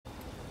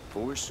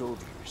4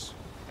 soldiers.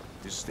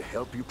 This is the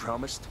help you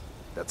promised?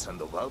 That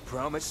Sandoval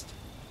promised?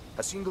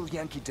 A single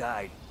Yankee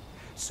died,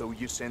 so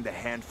you send a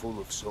handful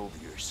of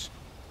soldiers.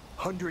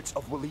 Hundreds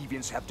of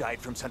Bolivians have died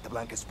from Santa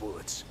Blanca's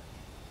bullets.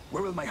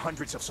 Where will my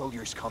hundreds of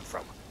soldiers come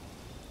from?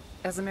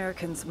 As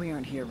Americans, we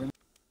aren't here.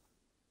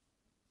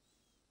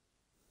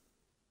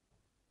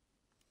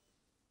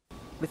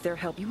 With their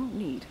help, you won't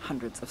need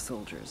hundreds of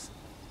soldiers.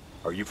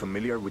 Are you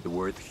familiar with the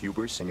word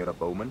Huber, Senora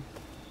Bowman?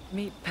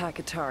 Meet Pat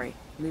Katari,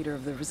 leader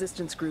of the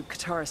resistance group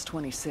Qatar's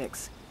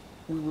 26.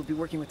 We will be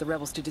working with the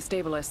rebels to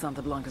destabilize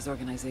Santa Blanca's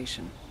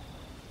organization.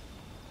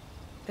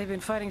 They've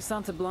been fighting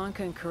Santa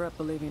Blanca and corrupt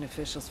Bolivian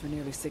officials for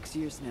nearly 6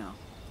 years now.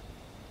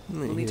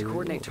 We'll need to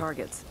coordinate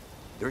targets.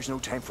 There's no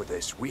time for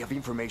this. We have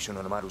information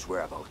on Amaru's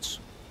whereabouts.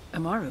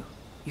 Amaru?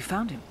 You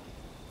found him?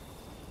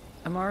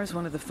 Amaru's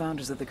one of the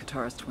founders of the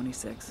Qatar's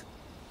 26.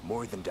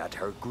 More than that,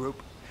 our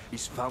group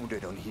is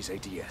founded on his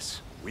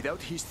ideas.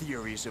 Without his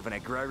theories of an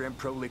agrarian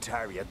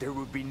proletariat, there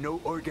would be no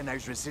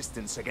organized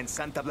resistance against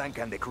Santa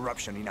Blanca and the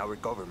corruption in our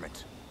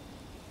government.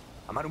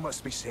 Amaru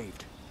must be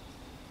saved.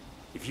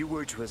 If you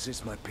were to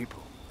assist my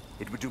people,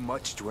 it would do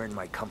much to earn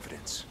my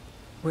confidence.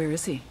 Where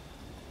is he?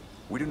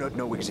 We do not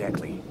know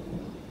exactly.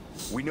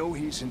 We know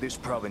he's in this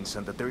province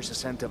and that there is a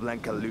Santa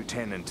Blanca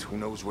lieutenant who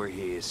knows where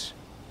he is.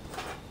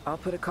 I'll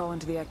put a call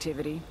into the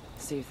activity,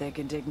 see if they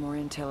can dig more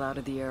intel out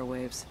of the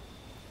airwaves.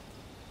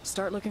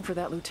 Start looking for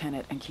that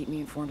lieutenant and keep me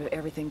informed of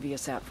everything via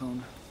sat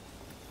phone.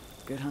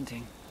 Good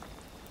hunting.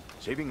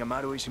 Saving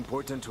Amaru is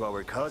important to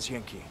our cause,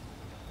 Yankee.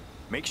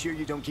 Make sure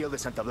you don't kill the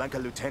Santa Blanca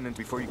lieutenant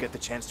before you get the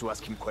chance to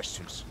ask him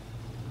questions.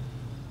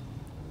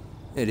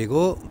 There you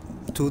go.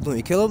 Told not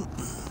to kill him.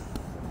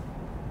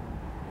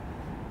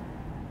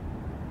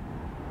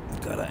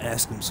 Gotta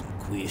ask him some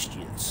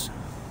questions.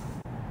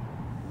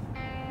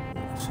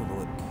 Let's have a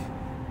look.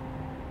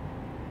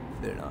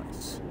 Very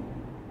nice.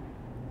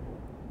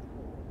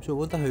 So I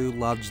wonder how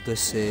large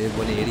this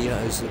one area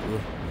is that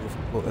we've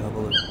got to have a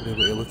look, we're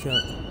able to look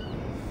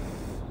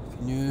at.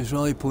 Can use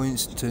rally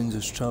points in terms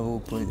of travel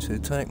points to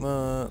attack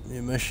map,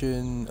 your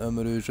mission,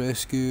 Amaru's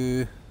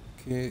rescue.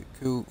 Okay,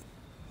 cool.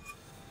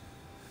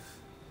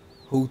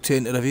 Hold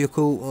 10 to the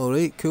vehicle,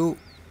 alright, cool.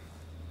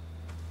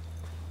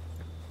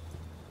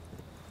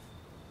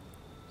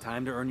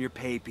 Time to earn your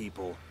pay,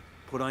 people.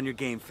 Put on your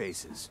game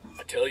faces.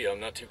 I tell you, I'm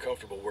not too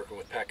comfortable working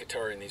with Pat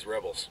Katari and these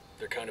rebels.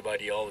 Their kind of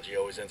ideology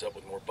always ends up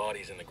with more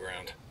bodies in the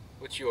ground.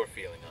 What's your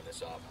feeling on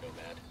this op,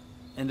 Nomad?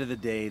 End of the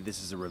day,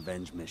 this is a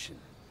revenge mission.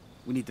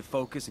 We need to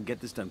focus and get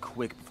this done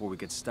quick before we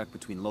get stuck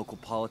between local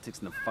politics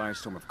and the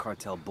firestorm of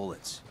cartel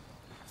bullets.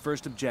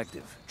 First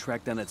objective,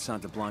 track down that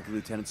Santa Blanca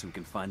lieutenant so we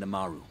can find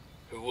Amaru.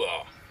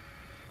 Hooah!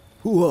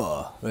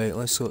 Hooah! Right,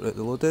 let's sort out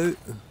the loadout.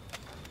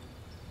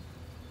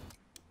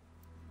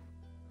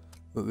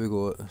 What we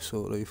got?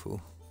 Assault rifle.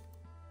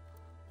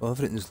 Oh,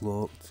 everything's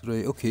locked.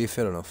 Right, okay,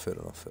 fair enough, fair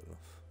enough, fair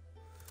enough.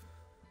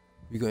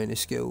 You got any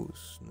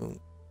skills? No.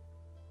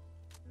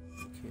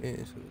 Okay,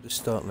 so we're just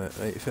starting it.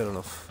 Right, fair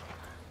enough.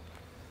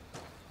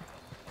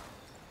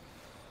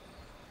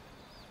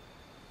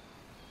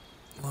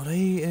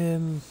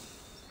 Alright,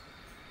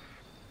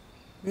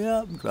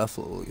 yeah,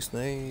 graphic looks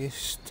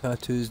nice.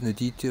 Tattoos and the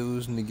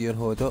details and the gear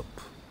hood up.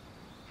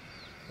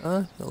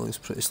 Ah, that looks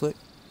pretty slick.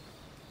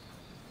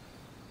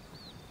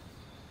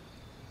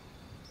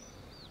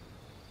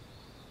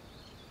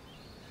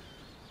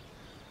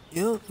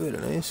 Yeah, very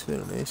nice,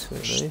 very nice,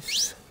 very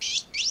nice.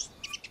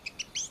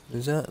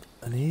 Is that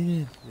an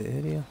area? The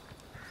area?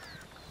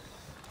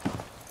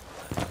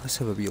 Let's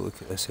have a wee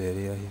look at this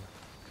area here.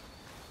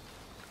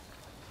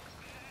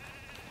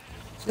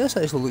 So this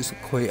actually looks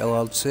like quite a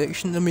large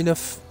section. I mean,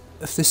 if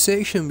the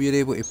section we're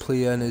able to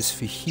play in is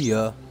for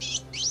here,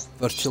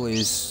 virtually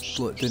is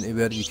split into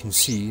where you can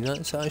see,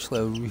 that's actually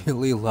a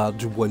really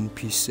large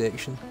one-piece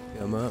section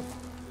of a map.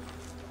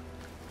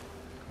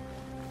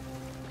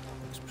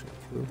 That's pretty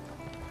cool.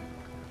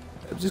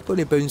 I'm just going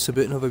to bounce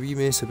about and have a wee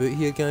mess about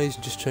here, guys,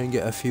 and just try and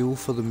get a feel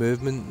for the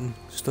movement and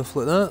stuff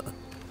like that.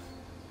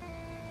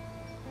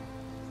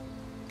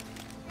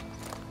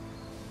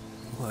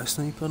 What, a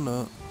sniper?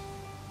 No.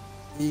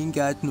 Ain't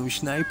got no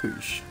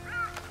snipers.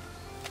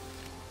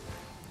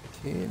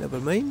 Okay, never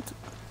mind.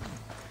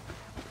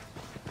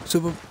 So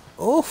we've,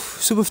 oh,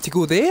 so we have to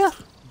go there?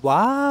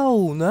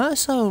 Wow,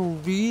 that's a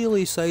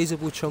really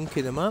sizable chunk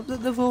of the map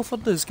that they've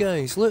offered us,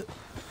 guys. Look,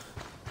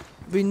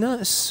 I mean,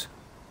 that's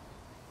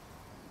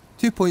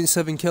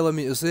 2.7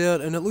 kilometres there,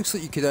 and it looks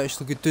like you could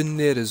actually go down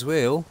there as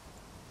well.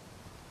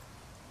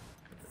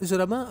 Is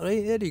there a map?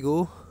 Right, there you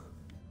go.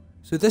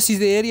 So this is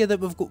the area that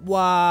we've got.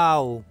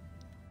 Wow,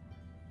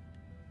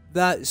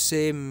 that's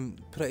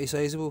pretty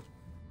sizable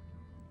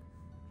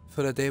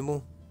for a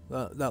demo.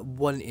 That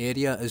one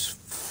area is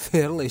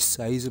fairly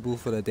sizable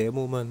for a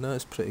demo, man.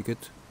 That's pretty good.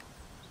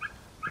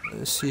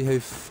 Let's see how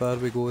far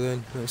we go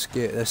then. Let's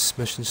get this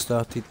mission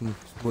started and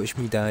watch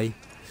me die.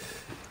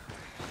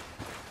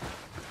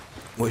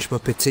 Watch my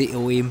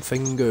potato aim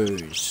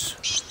fingers.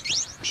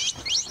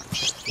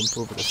 Jump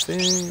over the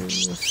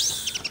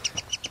stairs.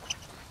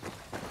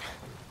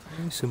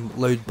 Okay, some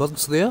loud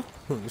birds there.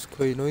 That was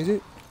quite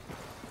noisy.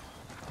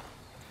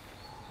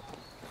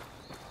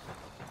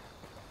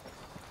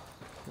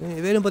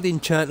 If anybody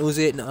in chat knows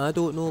anything I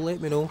don't know, let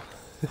me know.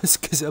 It's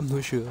because I'm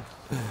not sure.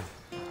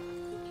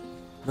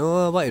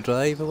 No, I want to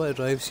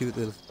drive, see what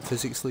the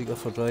physics like are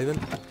for driving.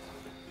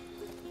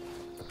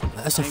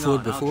 That's a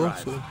Ford before,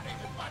 so...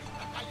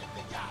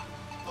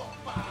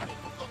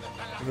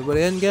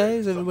 Everybody in,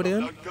 guys? Everybody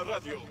in?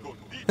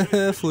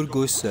 Ford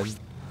ghosts in.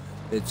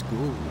 Let's go.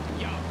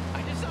 Yo,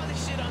 I just saw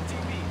this shit on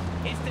TV.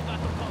 It's the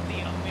battle called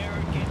the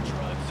American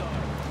Drug Czar.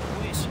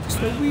 It's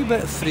a wee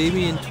bit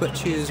framey and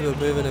twitchy as we're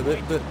moving a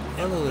bit, but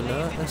other than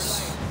that,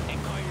 it's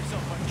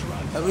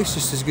at least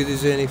just as good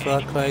as any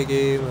Far Cry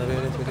game or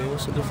anything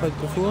else that we've had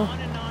before.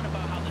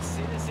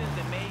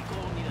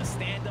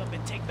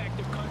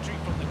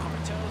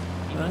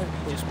 Alright,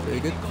 that's pretty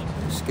good.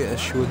 Let's get a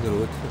show on the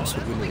road. That's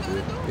what we need to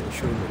do. Get a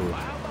show on the road.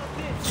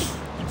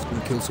 Let's go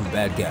and kill some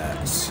bad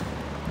guys.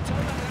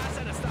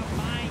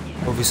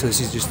 Obviously this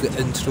is just the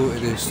intro to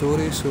the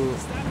story, so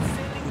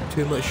not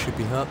too much should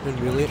be happening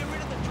really.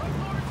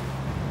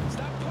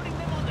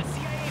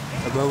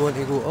 Am I want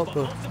to go up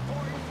or?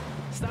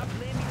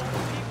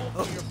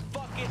 Up.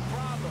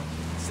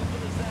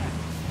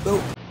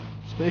 Oh!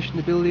 Smashing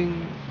the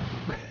building!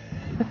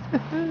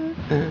 There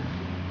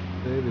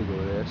we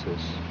go, there's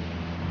this.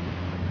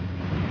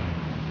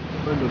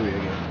 Underway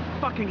again.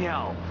 Fucking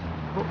hell!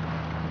 Oh.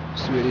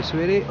 Sweary,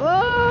 sweary.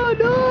 Oh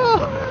no!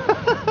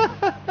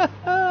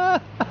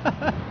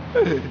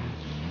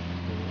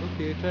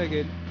 Okay, try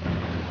again.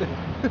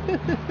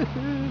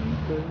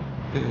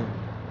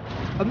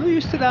 I'm not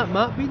used to that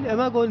map being. Am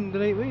I going the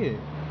right way?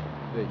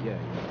 Right, yeah.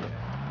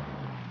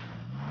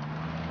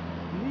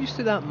 I'm not used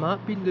to that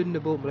map being down the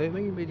bottom right. I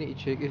think we need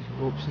to check the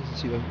options and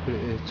see if I can put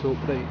it at the top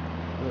right.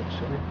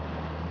 Actually,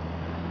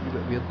 a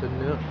bit weird down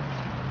there.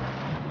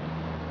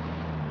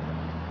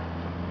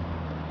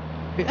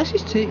 Wait, this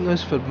is taking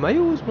us for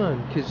miles,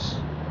 man, because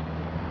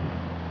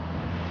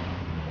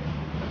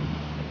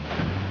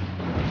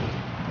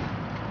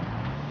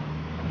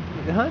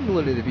the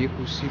handling of the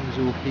vehicle seems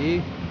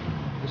okay.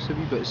 It's a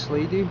wee bit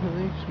slidey, I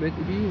think it's meant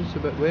to be, it's a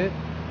bit wet.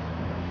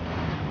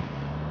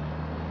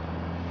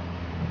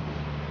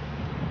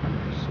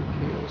 It's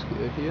okay, let's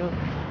get out here.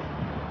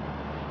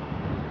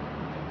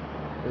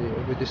 Right,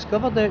 have we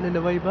discovered anything in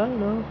the way back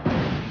now?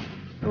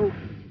 Oh!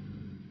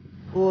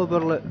 Oh, we're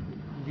like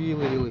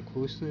really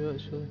close now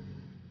actually.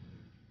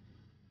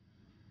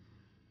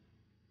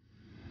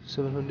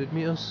 700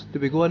 metres. Do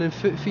we go on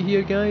foot for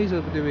here, guys,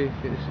 or do we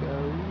get a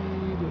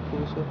wee bit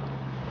closer?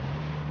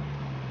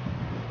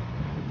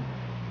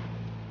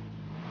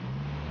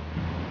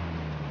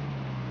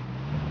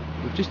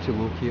 We're just to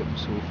locate them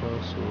so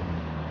far, so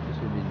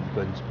doesn't mean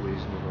guns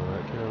blazing and all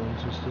that kind of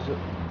nonsense, does it?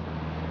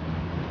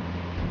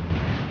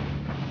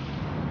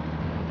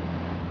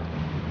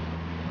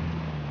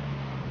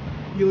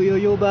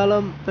 Yo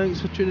Balam, thanks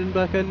for tuning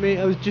back in, mate.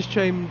 I was just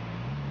trying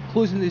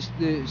closing the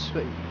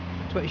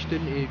Twitch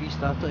down to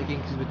restart it again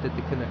because we did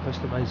the kind of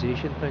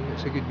customization thing.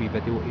 It's a good wee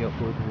video to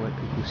upload and let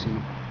people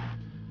see.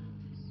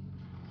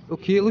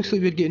 Okay, it looks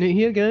like we're getting out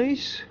here,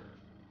 guys.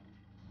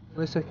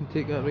 Unless I can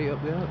take that right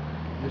up there.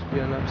 Just be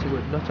an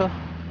absolute nutter.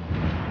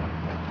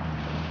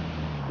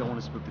 Don't want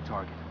to spook the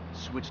target.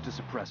 Switch to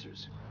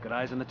suppressors. Got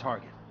eyes on the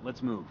target.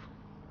 Let's move.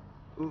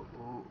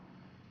 Uh-oh.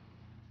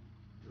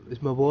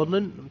 Is my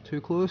warning? I'm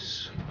too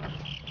close.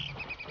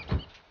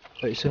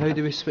 Right, so how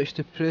do we switch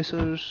to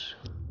suppressors?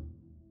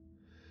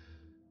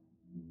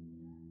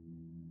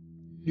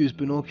 Use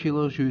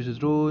binoculars, use a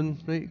drone.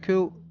 Right,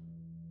 cool.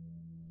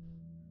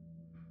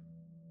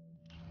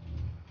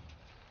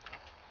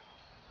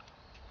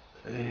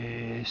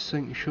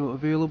 Sync shot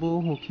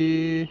available,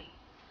 okay.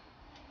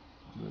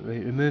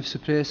 Right, remove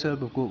suppressor,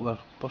 we've got our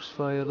burst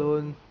fire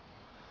on.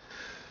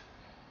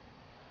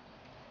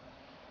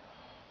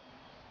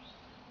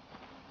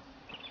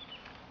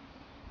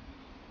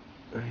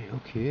 Right,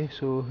 okay,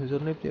 so is there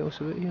nobody else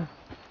about here?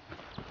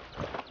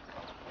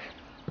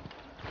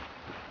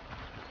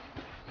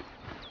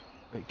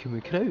 Right, can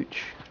we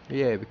crouch?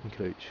 Yeah, we can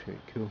crouch,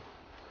 right, cool.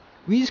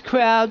 We's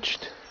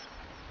crouched!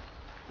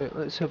 Right,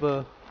 let's have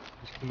a...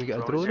 Can we get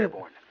a drone in?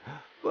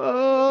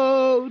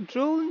 Whoa!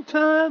 Drone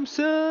time,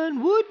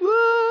 son! Wood!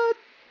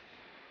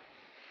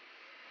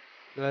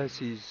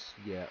 This is...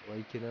 yeah,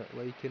 liking it.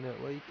 Liking it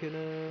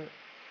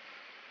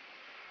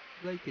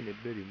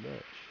very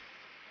much.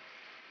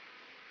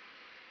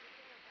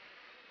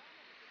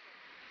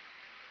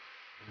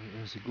 Right,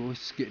 there's the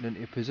ghosts getting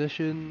into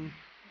position.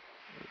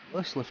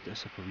 Let's lift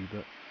this up a wee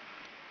bit.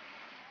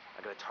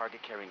 I got a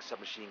target carrying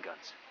submachine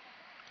guns.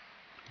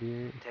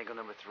 Yeah. Tango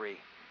number 3.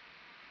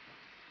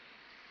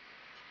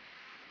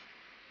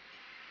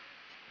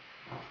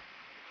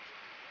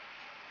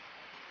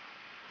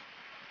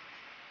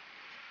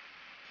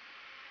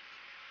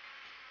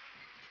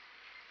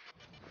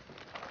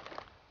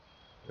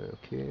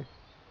 Okay.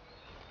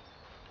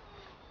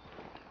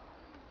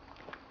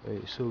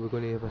 Right, so we're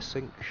going to have a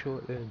sync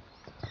shot then.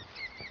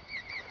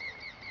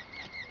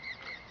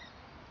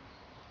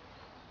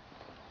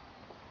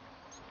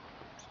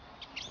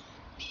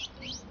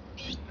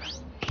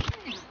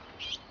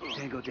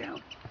 Tango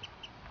down.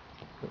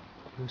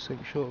 No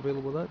sync shot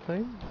available that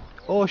time.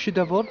 Oh, I should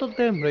have ordered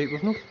them. Right,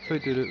 we've not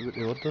found out what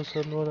the orders are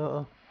and all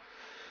that.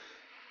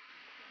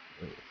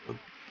 Right,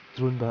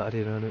 drone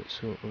battery ran out,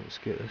 so let's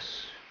get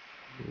this.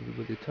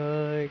 Everybody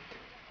tagged.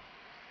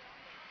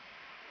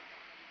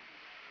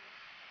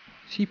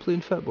 Is he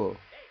playing football?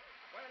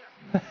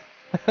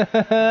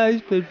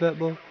 He's playing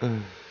football.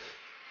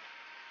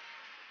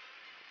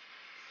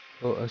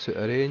 Oh, that's out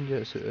of range,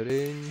 that's out of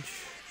range.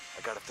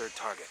 I got a third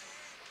target.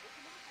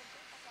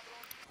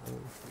 Oh,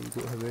 you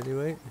don't have any,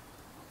 right?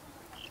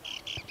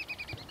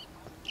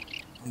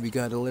 We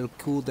got a little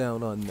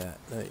cooldown on that.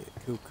 Right,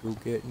 cool,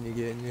 getting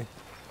you.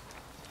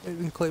 Right,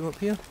 we can climb up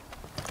here.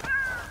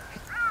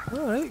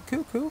 Alright,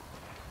 cool.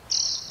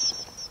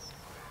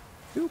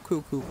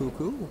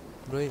 Cool.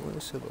 Right,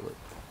 let's have a look.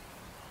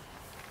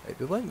 Right,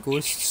 we want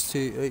ghosts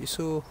to... Right,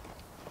 so...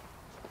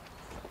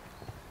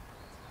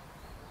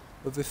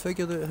 Have we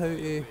figured out how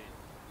to...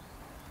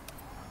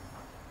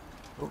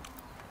 Oh.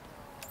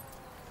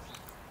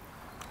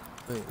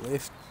 Right,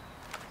 left.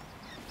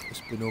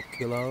 It's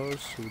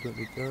binoculars, so we don't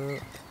need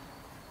that.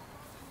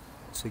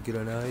 It's a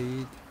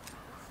grenade.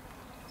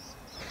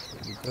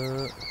 Don't need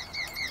that.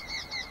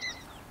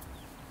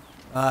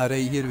 Ah,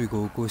 right, here we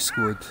go. Ghost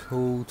squad.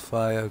 Hold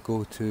fire,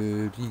 go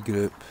to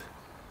regroup.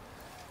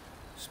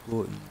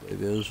 Spotting,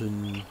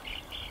 diversion,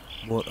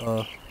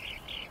 mortar.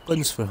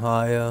 Guns for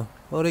hire.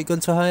 Alright,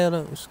 guns for hire,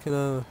 that was kind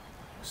of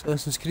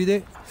Assassin's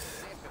Creed.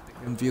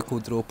 And vehicle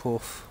drop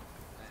off.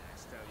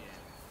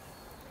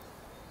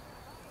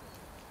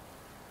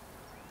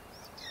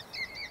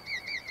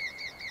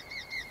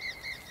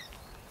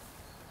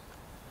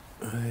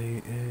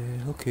 Right,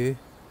 okay.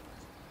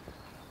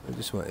 I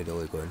just wanted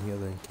to go in here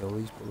then kill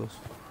these brothers.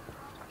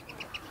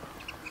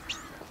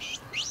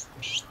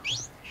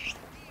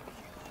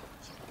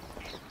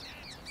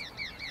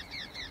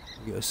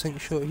 We got a sync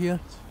shot here.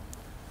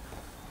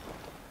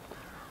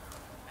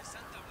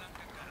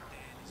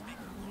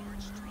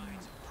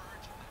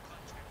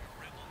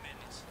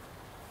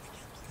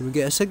 Can we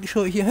get a sync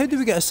shot here? How do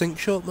we get a sync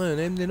shot,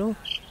 man? Do you know?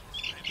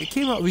 It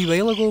came up a wee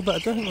while ago, but I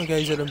don't think my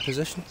guys are in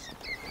position.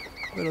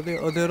 Where are they?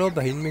 Oh, they're all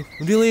behind me.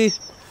 Really?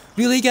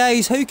 Really,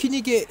 guys? How can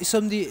you get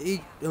somebody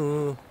to...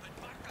 Oh.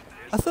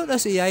 I thought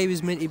this AI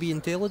was meant to be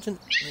intelligent.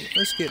 Right,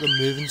 let's get them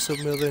moving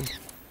somewhere then.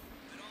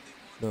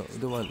 No, we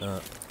don't want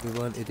that. We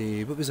wanted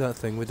a... What was that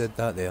thing? We did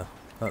that there.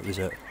 That was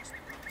it.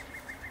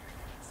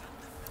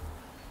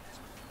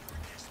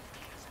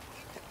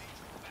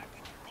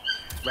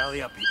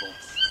 Rally up, people.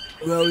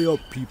 Rally up,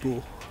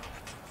 people.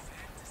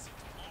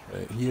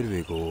 Right, here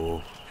we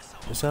go.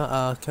 Is that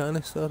a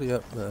canister?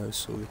 Yep, that is,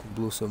 so we can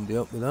blow somebody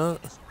up with that.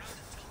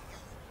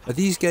 Are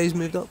these guys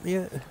moved up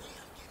yet?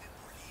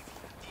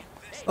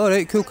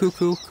 Alright, cool.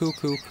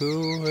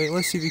 Right,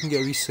 let's see if we can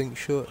get a wee sync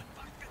shot.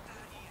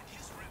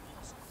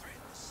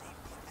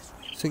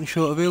 Sync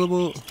shot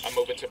available. I'm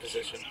moving to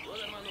position.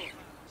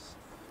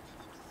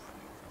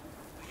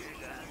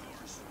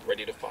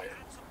 Ready to fire.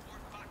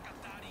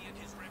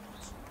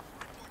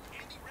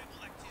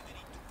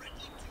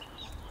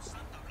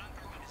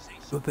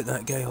 What about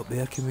that guy up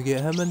there? Can we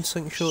get him in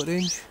sync shot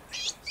range?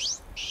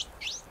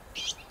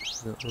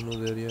 No, we're not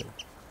there yet.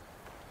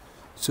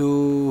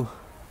 So...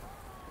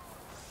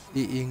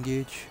 80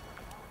 engage.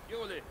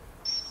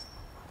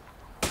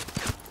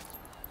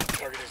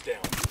 Target is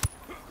down.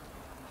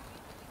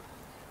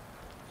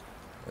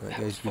 That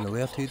guy's been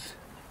alerted.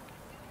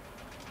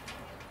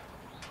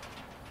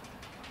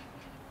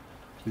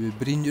 Do we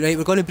bring... Right,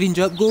 we're gonna bring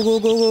you up.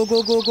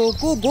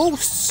 Go,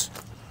 ghosts!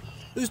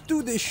 Let's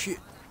do this shit.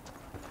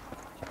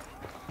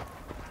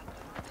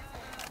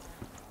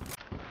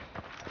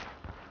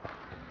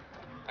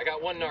 I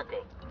got one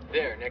narco.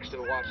 There, next to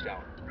the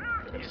watchtower.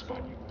 They're gonna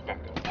spot you. Back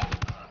up.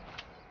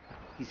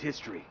 He's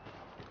history.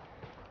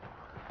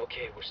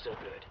 Okay, we're still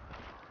good.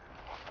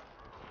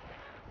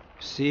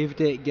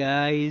 Saved it,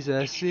 guys.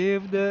 I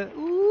saved it.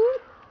 Ooh.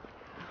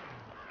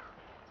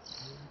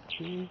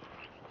 Okay.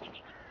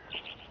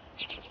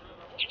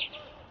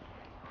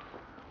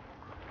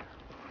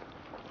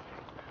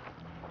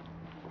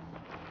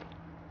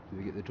 Do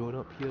we get the drone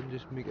up here and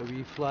just make a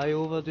wee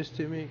flyover just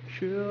to make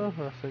sure?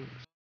 I think.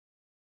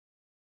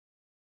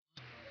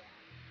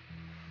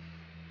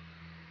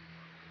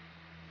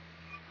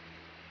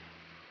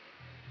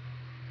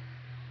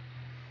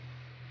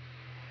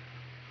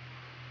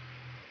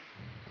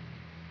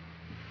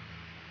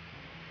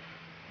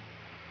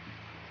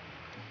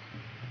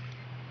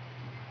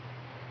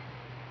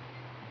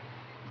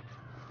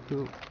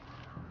 Cool.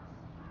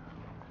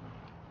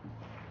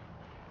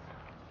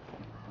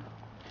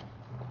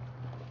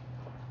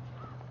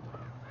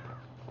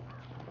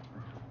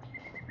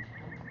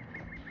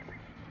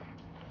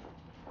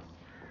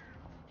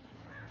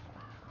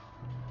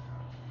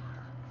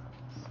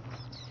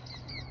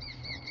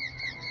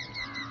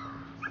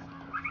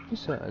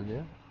 What's that in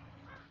there?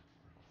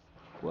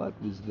 What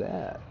was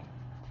that?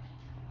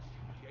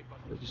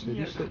 I just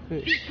need to sit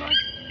there.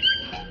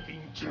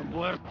 Pinche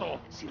muerto.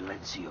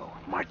 Silencio.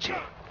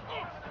 Marche.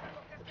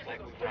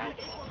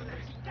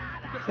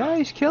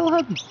 Guys, kill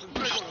him!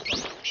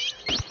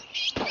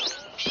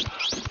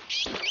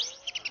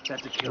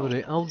 Set to kill.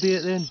 Alright, I'll do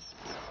it then.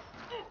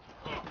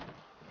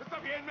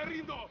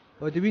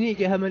 Oh, do we need to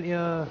get him into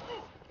a...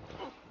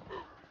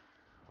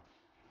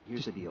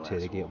 Here's the deal,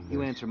 interrogate asshole. him You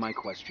then. answer my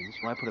questions,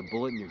 or I put a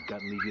bullet in your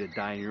gut and leave you to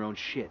die in your own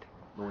shit.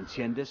 ¿Lo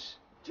entiendes?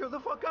 Chill the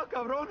fuck out,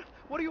 cabron.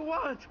 What do you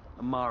want?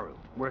 Amaru,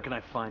 where can I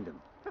find him?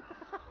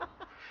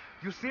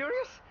 You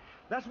serious?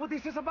 That's what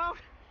this is about?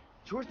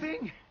 Sure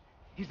thing.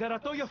 He's at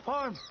Atoya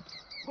farm.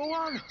 Go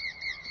on.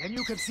 Then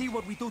you can see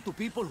what we do to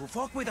people who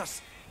fuck with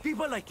us.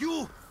 People like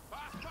you.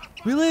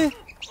 Really? We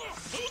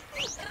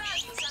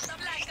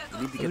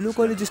need to We're get not this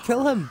going to guy. just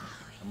kill him.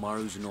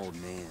 Amaru's an old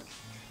man.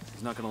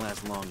 He's not gonna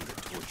last long to get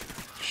tortured.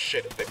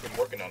 Shit, if they've been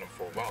working on him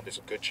for a while, there's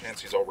a good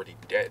chance he's already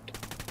dead.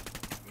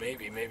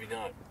 Maybe, maybe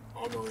not.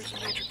 Amaru's a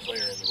major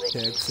player in the Check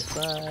rebels. The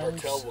supplies.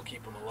 cartel will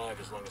keep him alive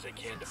as long as they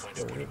can to find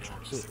out what he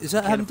knows. Is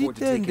that Can't him afford dead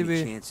to then, take do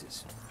any we?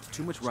 chances.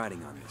 Too much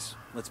riding on this.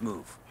 Let's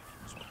move.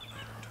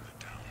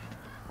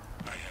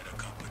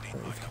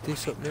 Do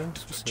something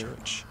else, what's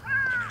that?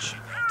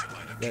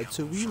 That's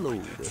a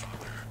reload.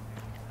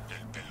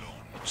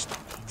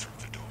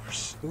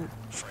 Cool.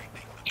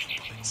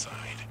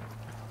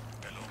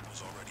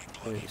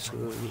 Right, so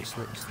what's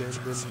next then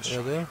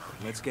there?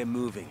 Let's get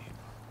moving.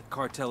 The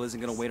cartel isn't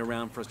gonna wait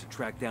around for us to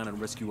track down and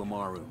rescue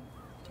Amaru.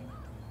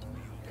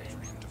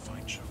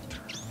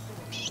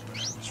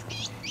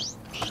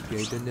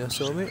 Guide in there,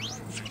 saw mate.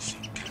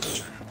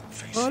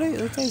 Alright,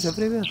 that guy's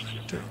everywhere.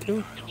 Right,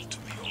 cool.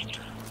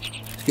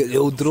 Let's get the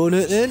old drone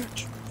out then.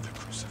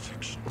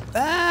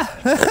 Ah!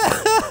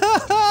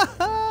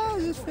 I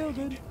just fell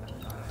down.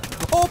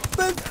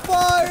 Open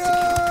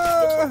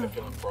fire! Looks like they're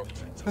feeling froggy.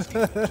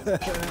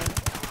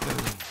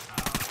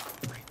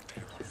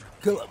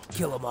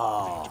 Kill 'em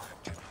all.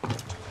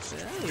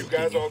 You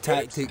guys all good?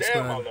 Tactics,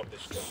 Damn, I man. love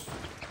this stuff.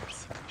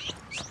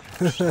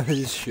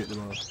 Just shoot them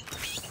all.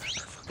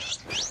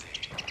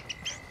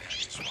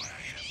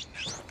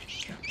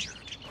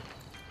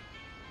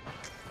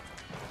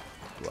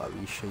 Wow,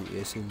 we shoot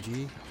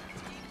SMG.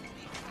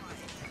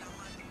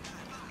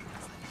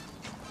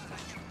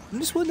 I'm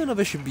just wondering if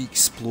I should be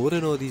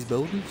exploring all these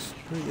buildings.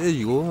 Right, there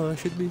you go, I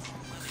should be.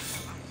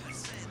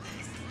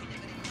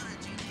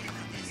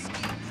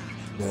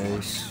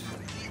 Nice.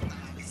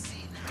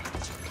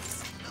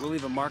 We'll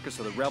leave a marker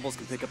so the rebels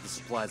can pick up the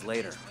supplies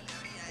later.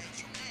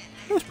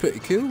 That's pretty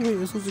cool, right?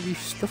 There's loads of wee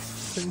stuff,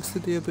 things to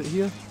do about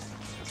here.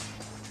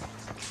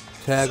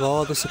 Tag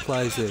all the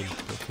supplies in,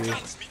 okay.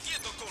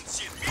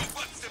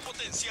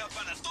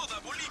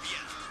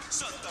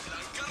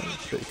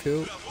 Pretty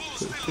cool,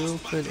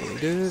 plenty to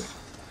do.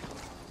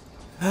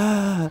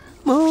 Ah,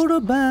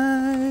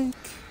 motorbike!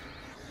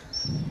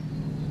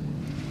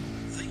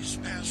 This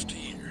past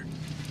year,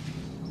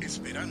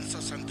 Esperanza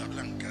Santa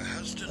Blanca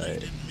has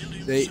donated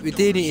millions Right, of we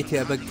do need to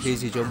dollars take a big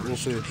crazy jump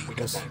off of Got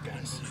this. bad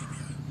guys.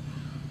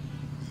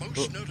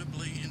 most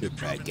notably in the Good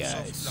bad province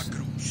guys. of La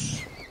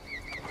Cruz.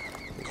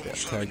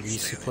 Tag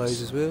these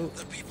supplies as well.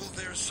 The people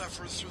there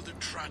suffer through the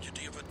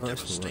tragedy of a That's not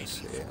devastating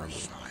nice, yeah.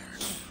 forest fire.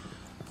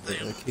 They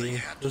Okay, literally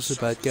had to those are the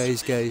suffer bad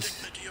guys, through the guys.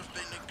 indignity of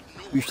being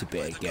ignored Who's the by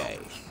bad guy?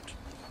 government.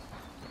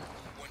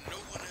 When no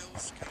one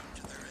else came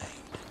to their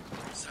aid,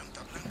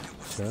 Santa Blanca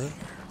was Sir? there. And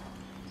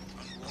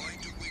why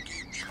do we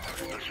keep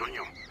El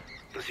Sueño.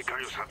 The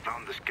Sicarios have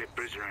found the escaped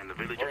prisoner in the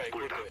village of Alright,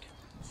 we're Kulta. good.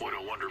 What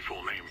a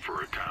wonderful name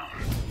for a town.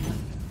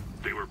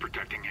 They were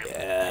protecting him.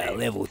 Yeah,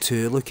 level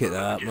 2, look at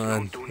that,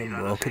 man.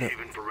 I'm rocking it.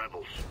 Haven for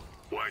rebels.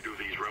 Why do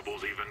these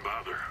rebels even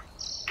bother?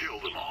 Kill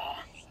them all.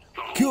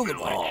 The whole Kill them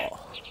village.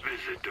 all.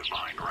 Visit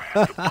divine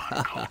wrath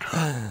upon Kulta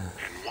and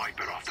wipe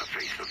it off the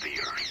face of the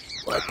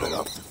earth. Wipe it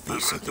off the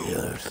face of the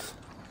earth.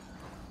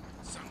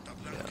 Santa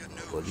Blanca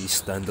knows Well, these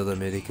standard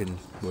American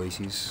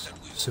voices.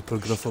 Super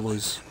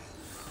gruffalos.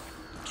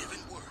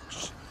 giving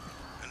works,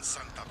 and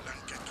Santa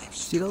Blanca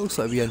keeps See, that looks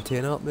like a wee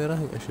antenna up there. I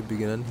think I should be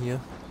getting in here.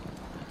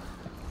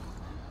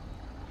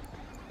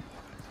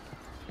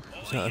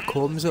 Is that a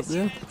comms up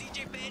there?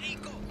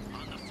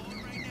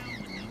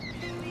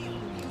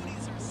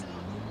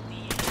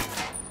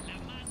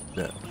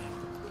 No.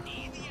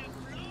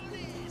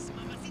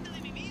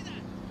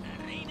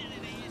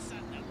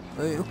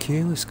 Right,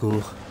 okay, let's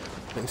go.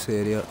 Next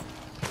area.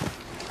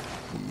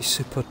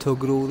 Super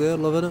tug roll there,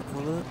 loving it,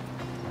 loving it.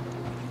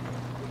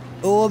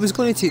 Oh, I was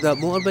going to take that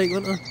motorbike,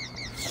 wasn't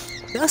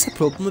I? That's the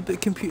problem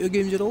about computer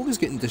games, you're always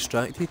getting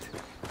distracted.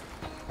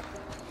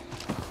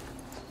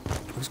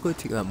 I was going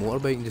to take that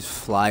motorbike and just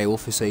fly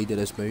off the side of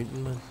this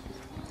mountain, man.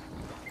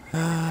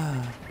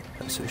 Ah,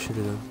 that's what I should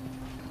have done.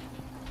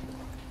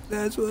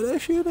 That's what I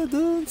should have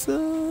done,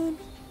 son.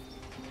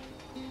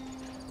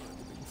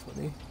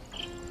 Funny.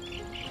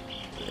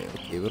 Right,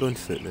 okay, we're on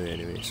foot now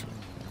anyway, so.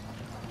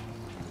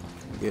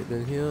 Get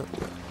down here.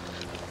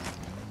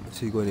 What's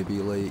he going to be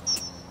like?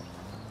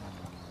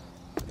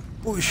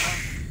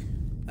 Whoosh!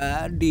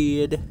 I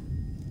did.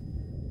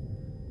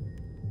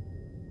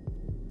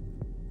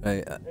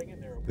 Right,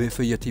 wait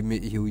for your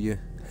teammate to heal you.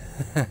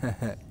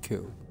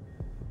 Cool.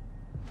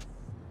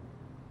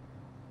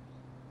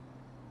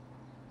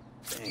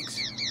 Thanks.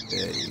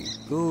 There you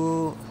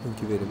go.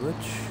 Thank you very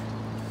much.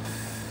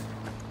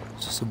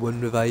 Just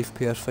one revive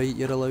per fight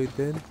you're allowed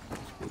then.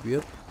 It's a bit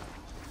weird.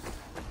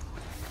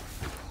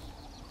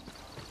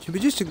 Should we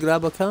just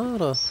grab a car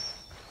or?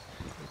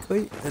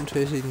 Quite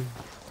interested in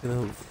kind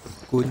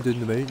of going down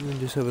the mountain and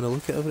just having a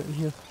look at everything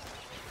here.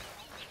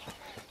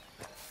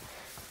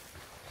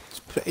 It's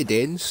pretty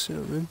dense, you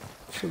know what I mean?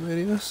 Some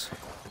areas.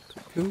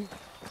 Pretty cool.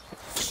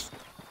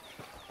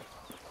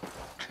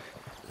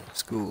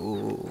 Let's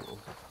go.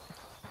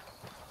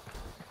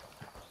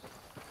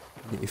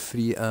 Need to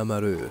free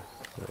Amaru.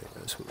 Right,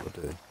 that's what we're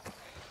doing.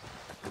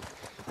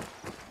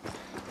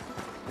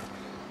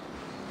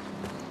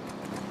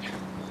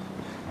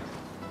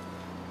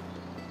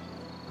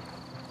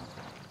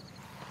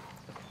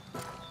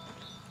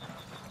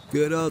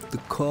 Get out the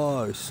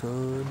car,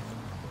 son.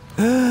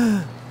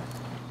 Thought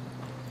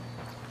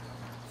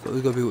I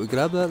was gonna be able to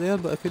grab that there,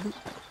 but I couldn't.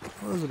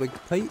 Oh, there's a big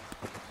pipe.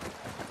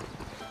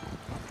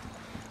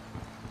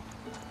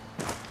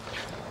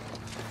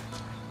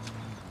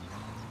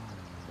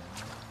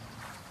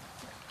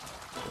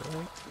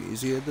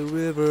 Easy at the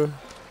river.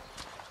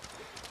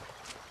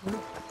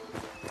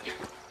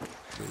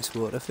 Nice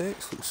water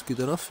effects, looks good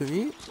enough for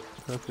me.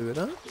 Happy with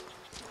that.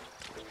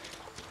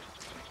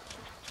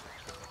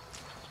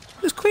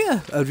 It's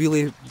quite a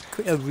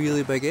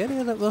really big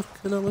area that we're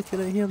kind of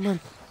looking at here, man.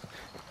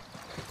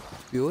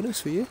 To be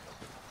honest with you.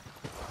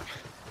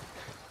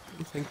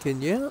 I'm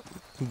thinking, yeah,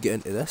 I can get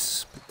into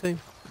this big time.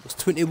 There's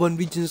 21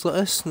 regions like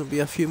this, and there'll be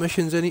a few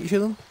missions in each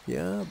of them.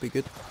 Yeah, that'll be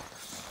good.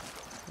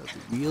 That'll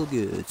be real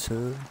good,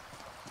 son.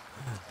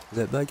 Is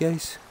that bad,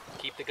 guys?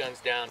 Keep the guns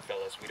down,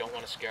 fellas. We don't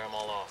want to scare them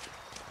all off.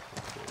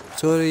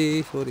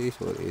 Sorry.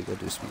 They're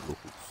just sweet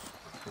locals.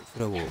 Go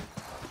for a walk.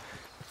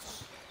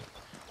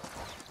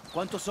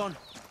 ¿Cuántos son?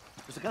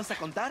 ¿Los alcanzas a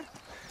contar?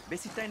 Ve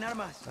si traen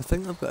armas. I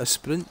think I've got a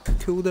sprint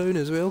cooldown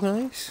as well,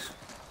 guys.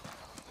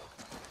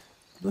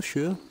 Not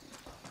sure.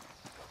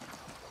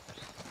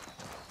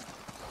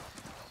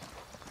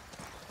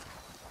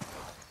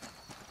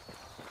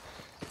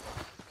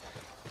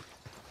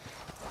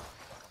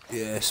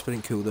 Yeah,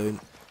 sprint cooldown.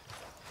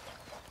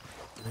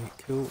 Right,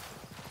 cool.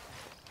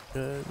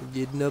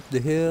 Getting up the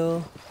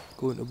hill,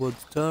 going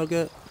towards the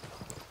target.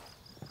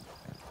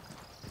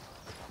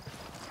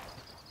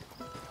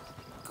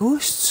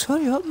 Ghosts,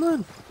 hurry up,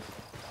 man!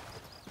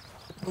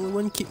 Only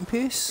one keeping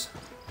pace.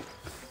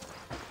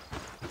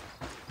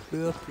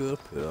 Poor.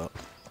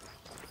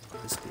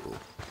 Let's go.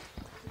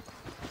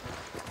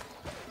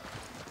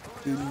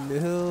 Down the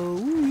hill,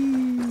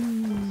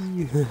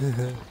 whee!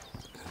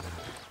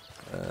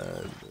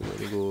 And we're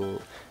gonna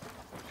go.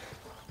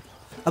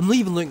 I'm not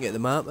even looking at the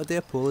map, I do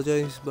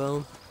apologise, but I'm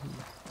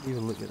not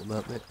even looking at the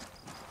map, mate.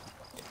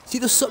 See,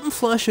 there's something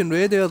flashing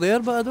red there,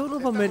 but I don't know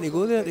if I'm meant to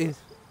go there to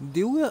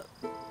deal with it.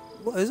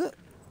 What is it?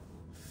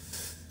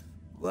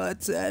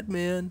 What's that,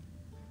 man?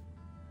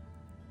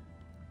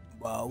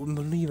 Wow, we're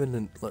not even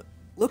in.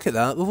 Look at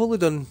that, we've only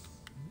done.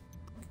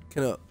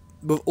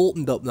 We've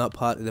opened up that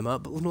part of the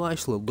map, but we've not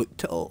actually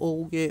looked at it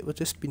all yet, we've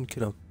just been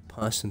kind of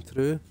passing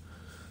through.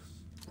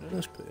 Yeah,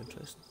 that's pretty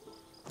interesting.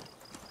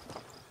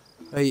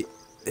 Right,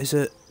 is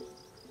it.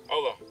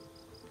 Hola.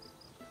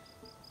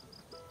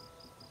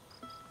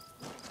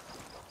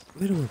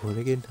 Where am I going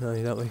again?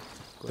 Aye, that way.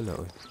 Going that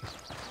way.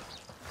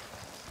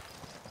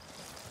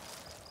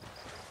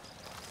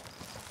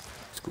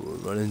 Let's go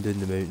running down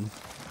the mountain.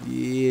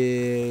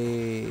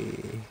 Yay!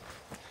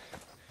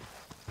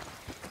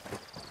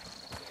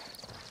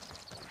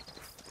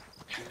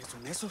 ¿Quiénes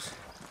son esos?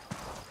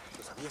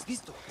 ¿Los habías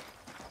visto?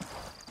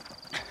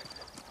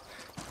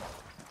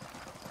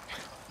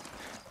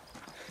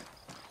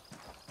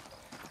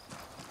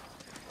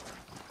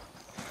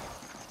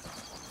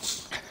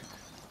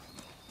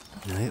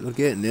 Right, we're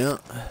getting there.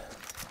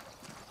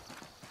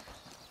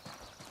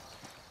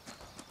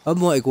 I'm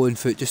want to go on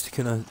foot just to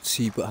kind of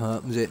see what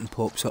happens. Anything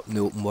pops up in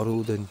the open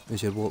world and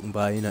as you're walking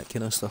by and that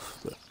kind of stuff,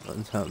 but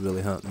nothing's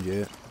really happened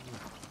yet.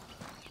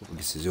 Probably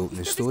this is the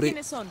opening story.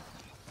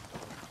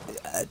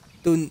 I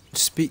don't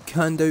speak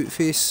handout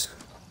face.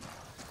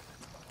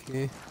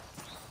 Okay.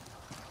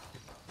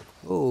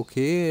 Oh,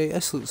 okay,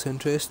 this looks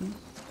interesting.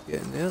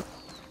 Getting there.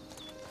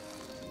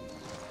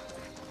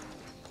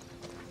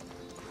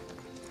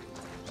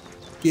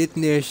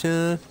 Getting there,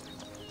 son.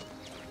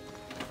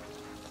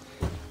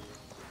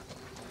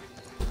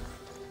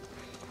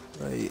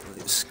 Right,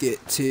 let's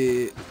get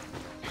to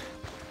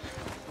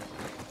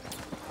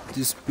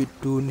this bit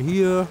down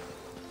here.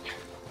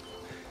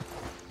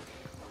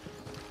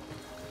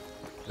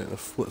 Right, we're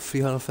what,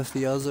 350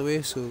 yards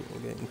away, so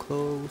we're getting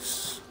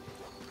close.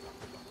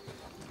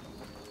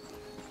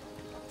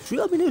 It's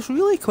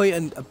really quite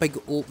a big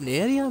open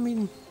area. I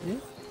mean, yeah,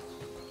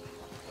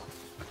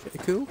 pretty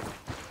cool.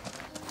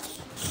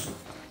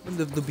 I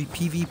wonder if there'll be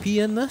PvP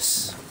in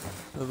this,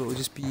 or if it'll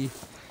just be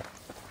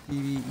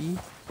PvE.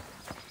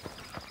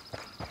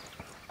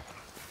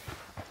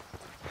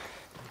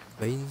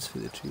 Vines for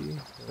the tree.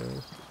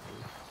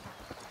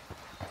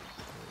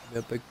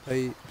 They're big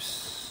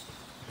pipes.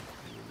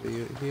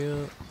 Right out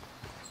here.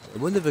 I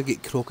wonder if I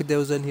get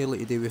crocodiles in here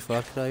like you do with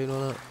Far Cry and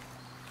all that.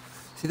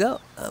 See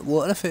that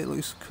water effect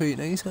looks quite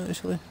nice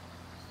actually.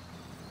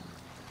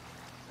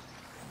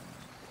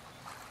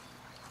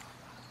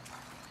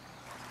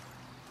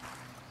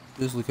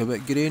 Does look a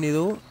bit grainy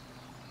though.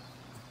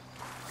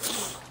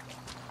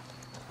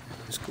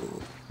 Let's go.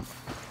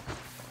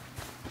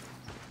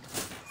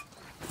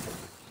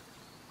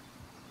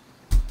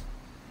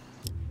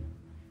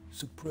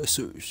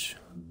 Suppressors.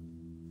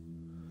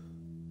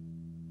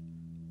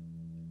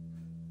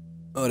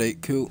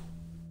 Alright, cool.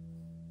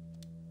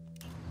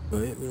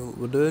 Right, we know what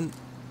we're doing.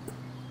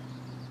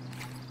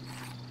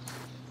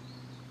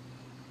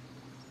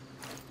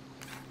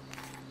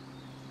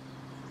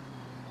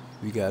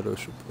 We got our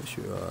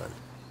suppressor on.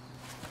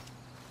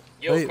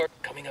 Yo, Right.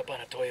 coming up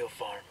on a Toyo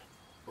farm.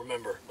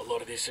 Remember, a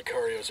lot of these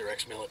Sicarios are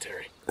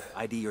ex-military.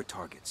 ID your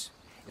targets.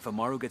 If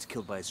Amaru gets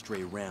killed by a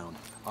stray round,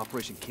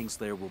 Operation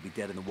Kingslayer will be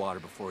dead in the water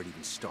before it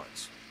even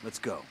starts. Let's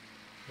go.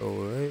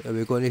 Alright, are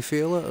we going to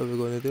fail it? Are we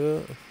going to do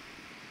it?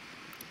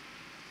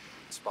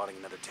 Spotting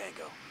another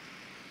tango.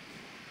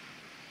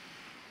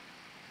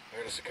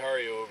 I got a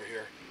Sicario over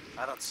here.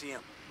 I don't see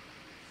him.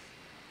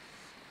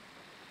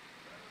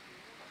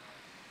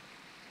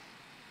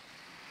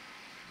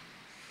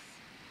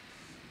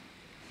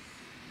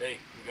 Hey,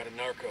 we got a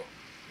narco.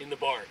 In the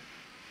barn.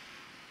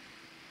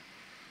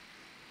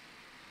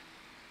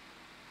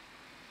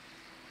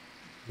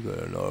 We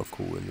got an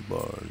narco in the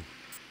barn.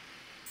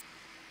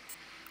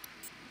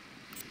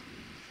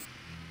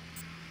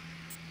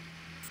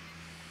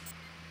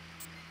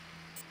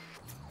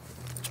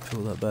 Let's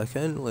pull that back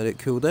in, let it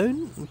cool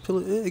down, and pull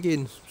it out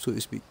again, so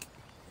to speak.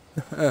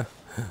 Right,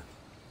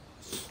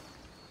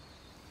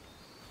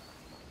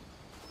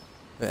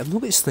 I've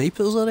not got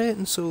snipers or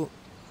anything, so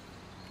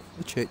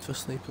I checked for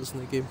snipers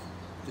in the game.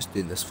 Just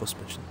doing this first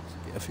mission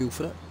to get a feel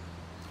for it.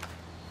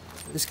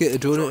 Let's get the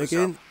drone out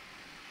again.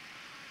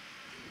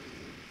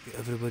 Get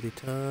everybody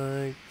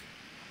tagged.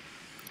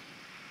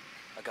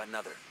 I got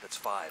another. That's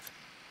 5.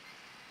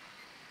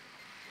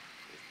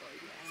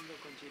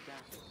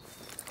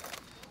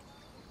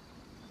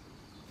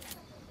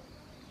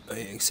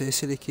 Right,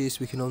 accessory case,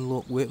 we can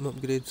unlock weapon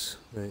upgrades.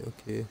 Right,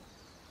 okay.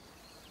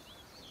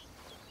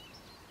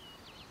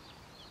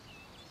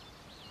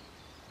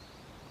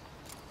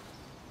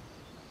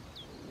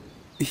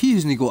 He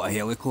hasn't got a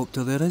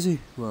helicopter there, has he?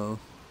 Well.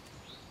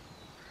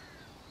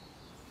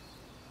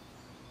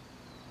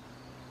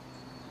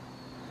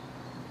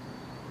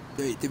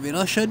 Right, do we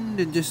rush in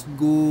and just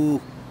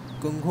go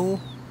gung ho?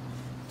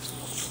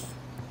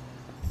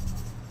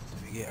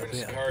 Do we get a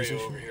There's a better Sicario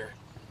position? over here,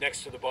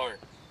 next to the barn.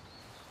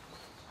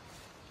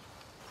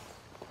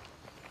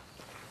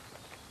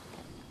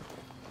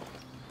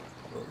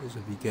 Oh, there's a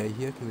wee guy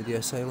here. Can we do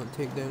a silent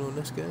takedown on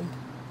this guy?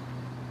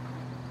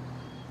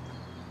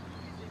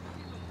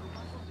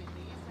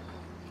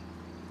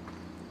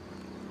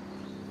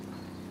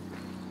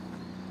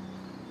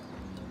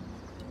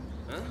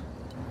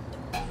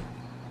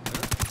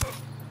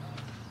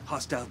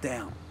 Hostile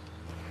down.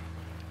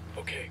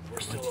 Okay, we're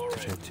still Try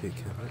alright. and take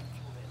care of it.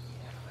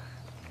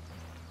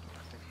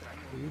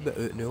 A wee bit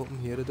out in the open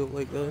here, I don't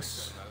like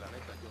this.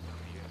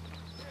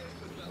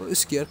 What a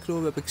scarecrow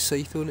with a big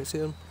scythe on its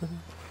arm.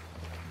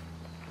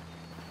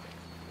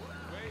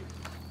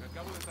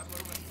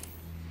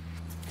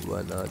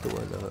 Why not?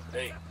 Why not?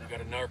 Hey, we got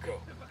a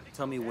narco.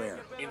 Tell me where.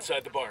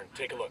 Inside the barn,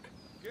 take a look.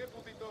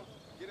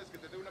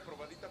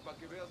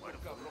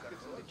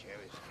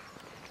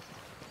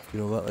 You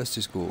know what? Let's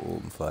just go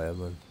open fire,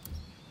 man.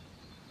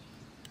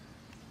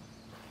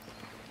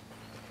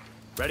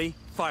 Ready?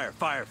 Fire,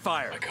 fire,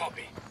 fire. I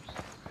copy.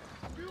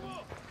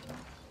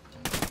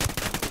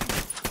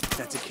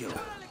 That's a kill.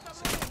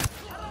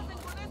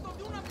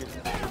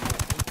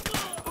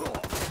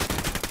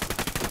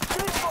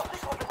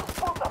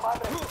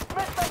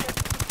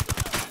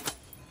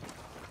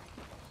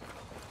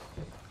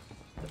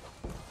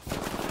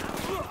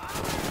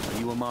 Are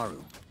you Amaru?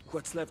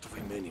 What's left of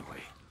him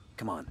anyway?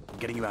 Come on, I'm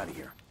getting you out of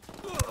here.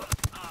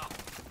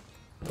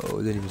 Oh,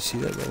 I didn't even see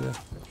that guy there.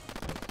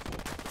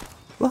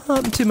 What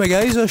happened to my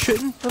guys I was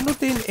shooting? They're not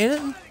doing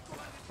anything.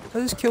 I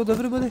just killed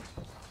everybody.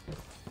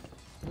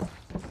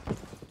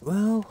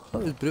 Well,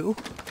 that was brutal.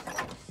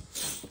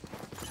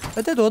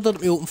 I did order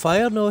them to open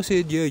fire and I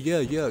said,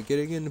 yeah,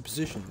 getting in the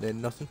position,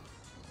 then nothing.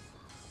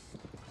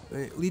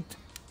 Right, lead.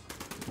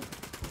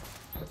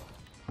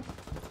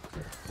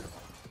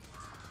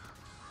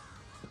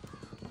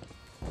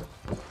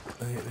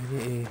 Right, we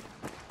need to...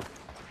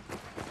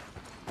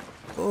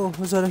 Oh,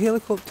 was there a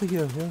helicopter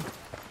here? Yeah.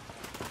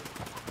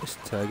 Just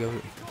tag out.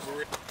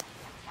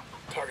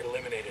 Target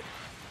eliminated.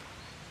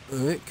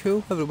 Alright,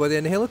 cool. Everybody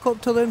in the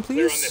helicopter then,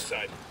 Clear on please. this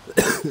side.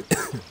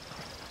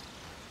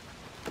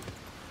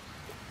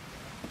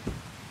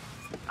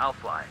 I'll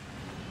fly.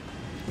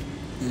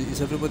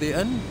 Is everybody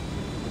in?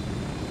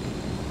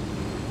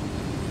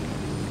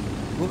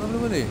 What,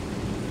 everybody?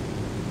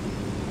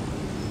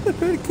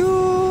 Pretty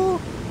cool.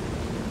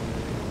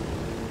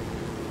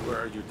 Where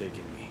are you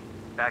taking me?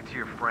 Back to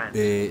your friend.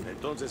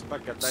 Entonces, pa'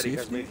 Qatar has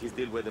Safety? made his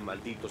deal with the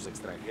malditos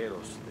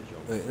extranjeros.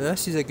 Right,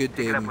 this is a good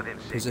Pick it up with him,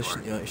 safe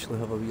position word. to actually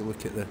have a wee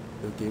look at the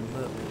game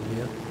map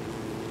here.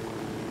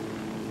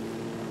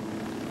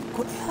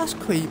 That's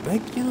quite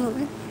big, you know what I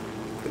mean?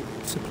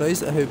 Quite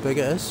surprised at how big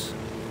it is.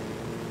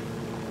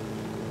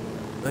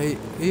 Right,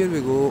 here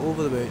we go,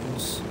 over the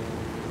mountains.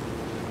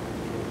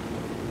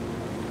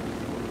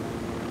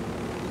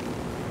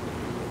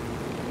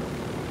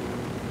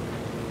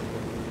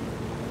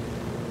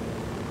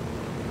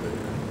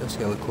 This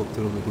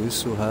helicopter only goes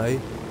so high.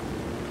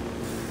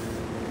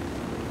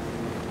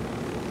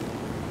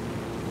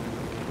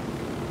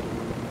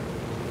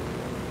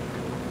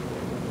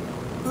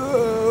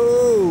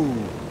 Oh!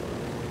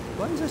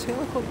 Why is this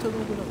helicopter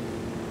not going up?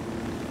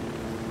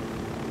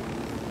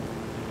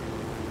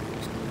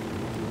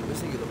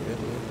 Let's take it up here.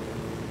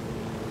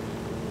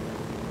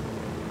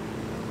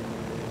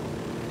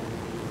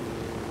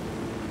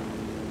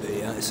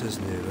 Yeah, it says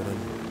now we're in.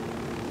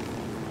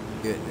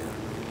 Getting there.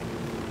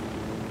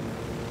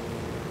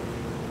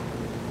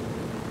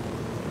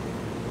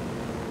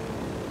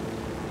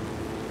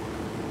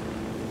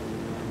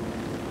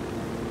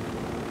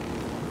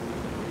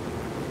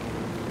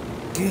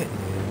 Getting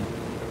there.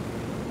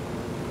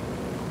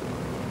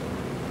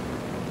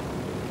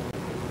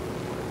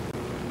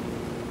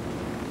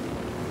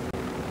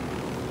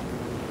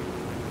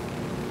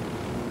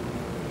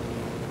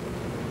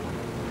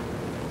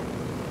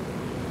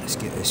 Let's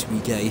get this wee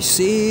guy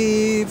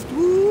saved.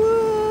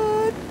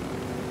 What?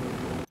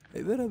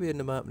 Right, where are we in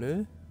the map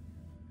now?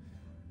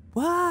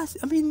 What?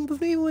 I mean,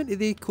 we've not even went to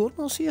the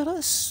corners here.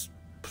 That's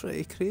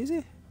pretty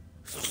crazy,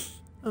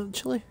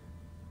 actually.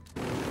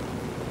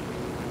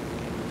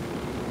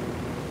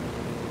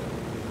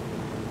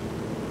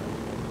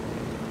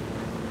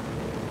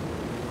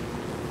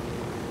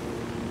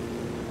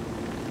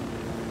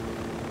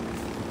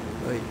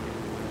 Right,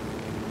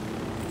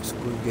 let's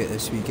go and get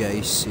this wee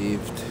guy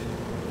saved.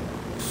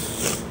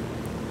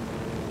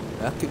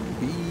 I can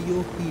be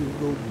your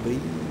hero,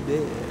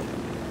 baby.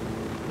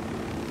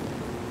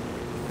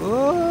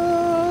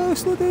 Oh,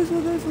 slow down,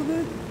 slow down, slow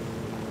down.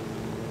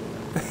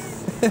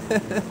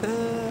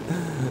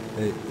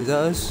 Right, is that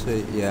us?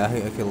 Right, yeah, I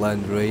think I can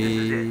land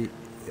right.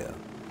 Yeah.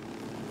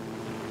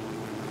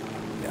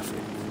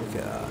 Perfect. Look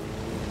at that.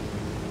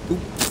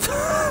 Oop.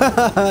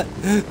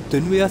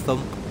 Down with a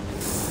thump.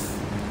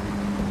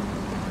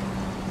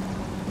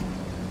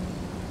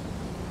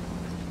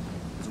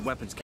 There's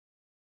weapons.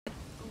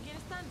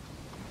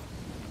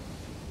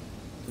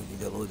 Don't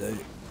need a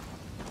loadout.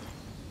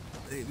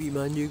 Right, wee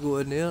man, you go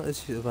in there. Let's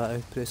see if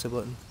I press a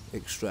button.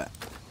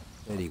 Extract.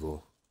 There you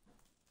go.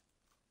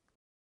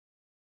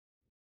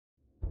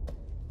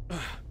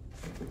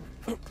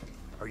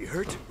 Are you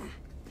hurt?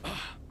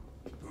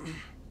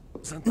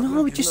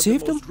 No, we just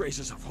saved him.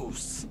 Gracious of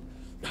hosts.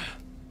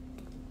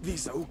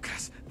 These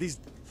Aukas, these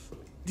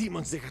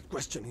demons, they had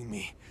questioning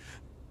me.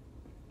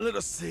 Let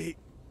us say,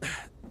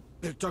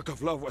 their talk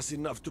of love was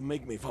enough to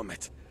make me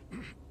vomit.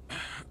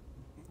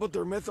 But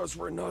their methods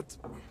were not...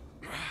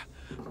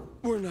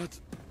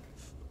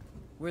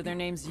 Were their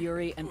names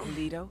Yuri and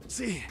Polito?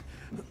 Si,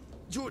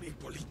 Yuri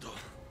Polito.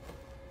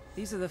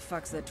 These are the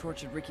fucks that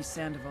tortured Ricky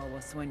Sandoval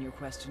while Sueño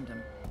questioned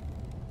him.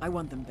 I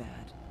want them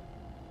bad.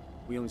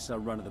 We only saw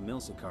run-of-the-mill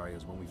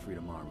Sicarios when we freed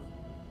Amaru.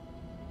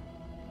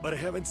 But I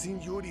haven't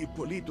seen Yuri and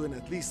Polito in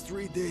at least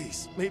 3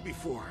 days, maybe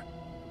 4.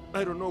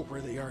 I don't know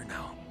where they are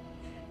now.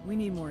 We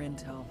need more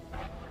intel.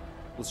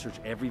 We'll search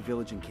every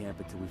village and camp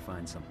until we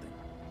find something.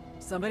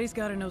 Somebody's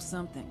gotta know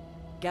something.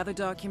 Gather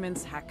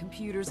documents, hack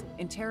computers,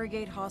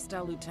 interrogate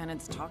hostile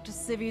lieutenants, talk to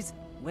civvies,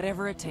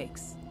 whatever it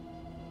takes.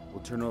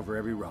 We'll turn over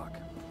every rock.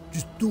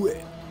 Just do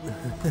it.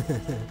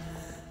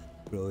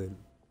 Brilliant.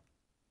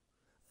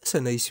 That's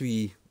a nice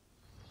wee,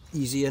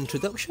 easy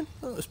introduction.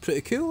 That was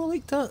pretty cool. I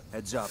like that.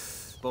 Heads up.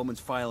 Bowman's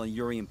file on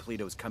Yuri and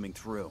Polito is coming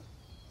through.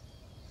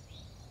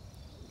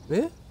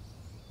 Yeah?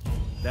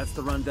 That's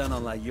the rundown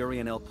on La Yuri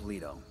and El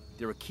Polito.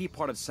 They're a key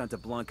part of Santa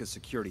Blanca's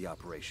security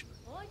operation.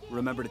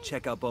 Remember to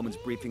check out Bowman's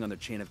briefing on their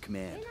chain of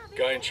command.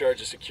 Guy in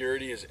charge of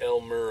security is El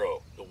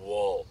Muro, the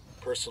Wall.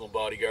 Personal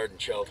bodyguard and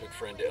childhood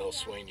friend to El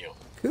Sueño.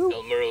 Cool.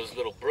 El Muro's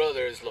little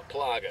brother is La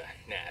Plaga.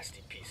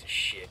 Nasty piece of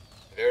shit.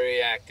 Very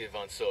active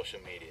on social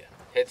media.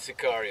 Head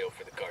Sicario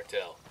for the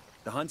cartel.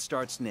 The hunt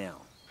starts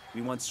now.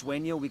 We want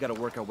Sueño, we gotta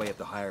work our way up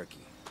the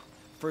hierarchy.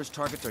 First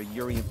targets are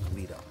Yuri and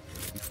Polito.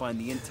 We find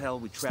the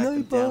intel, we track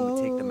them down,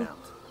 we take them out.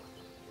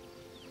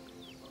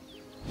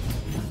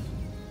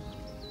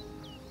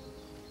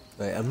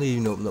 Right, I'm not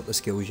even opening up the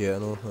skills yet, I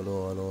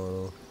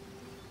know.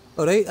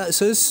 Alright,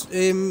 that's us.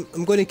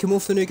 I'm going to come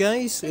off the new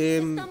guys,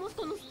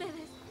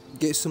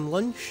 get some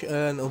lunch,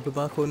 and I'll be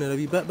back on in a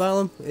wee bit,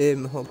 Balam.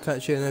 I'll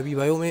catch you in a wee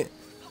while, mate.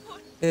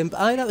 But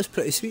aye, that was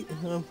pretty sweet.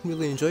 I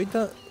really enjoyed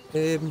that.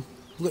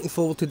 Looking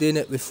forward to doing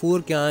it with 4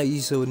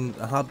 guys on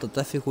a harder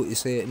difficulty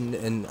setting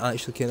and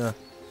actually kind of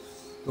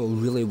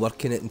really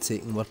working it and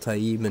taking more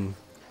time and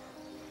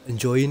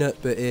enjoying it.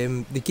 But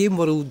the game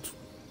world,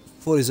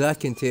 far as I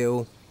can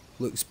tell,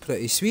 looks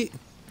pretty sweet.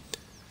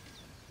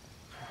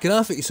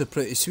 Graphics are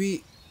pretty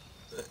sweet.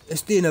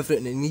 It's doing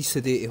everything it needs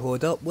to do to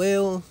hold up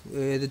well.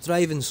 The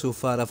driving so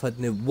far, I've had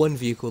no one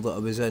vehicle that I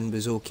was in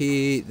was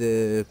okay.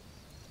 The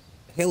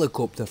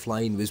helicopter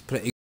flying was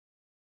pretty.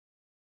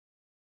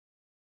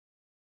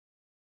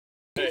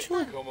 Hey,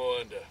 come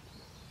on.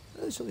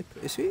 Actually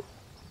pretty sweet.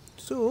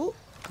 So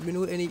Do we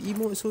know any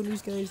emotes on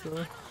these guys?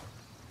 No.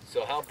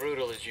 So how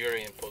brutal is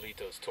Yuri and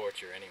Polito's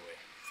torture anyway?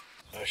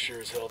 I sure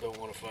as hell don't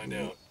want to find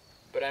out.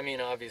 But I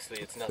mean, obviously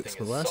it's nothing Fix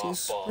as my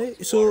glasses. softball Right,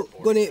 as so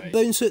waterboarding, gonna right?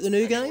 bounce out the new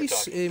I mean, we're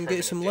guys, talking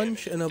get some permanent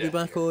lunch, damage and I'll be to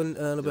back death here. on in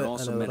about They're an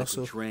also hour or medically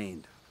so.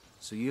 trained,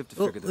 so you have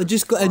to Oh, figure I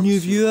just got a new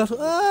viewer.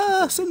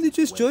 Ah, somebody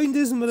just joined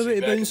us and we're See, about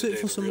to back in bounce the out day,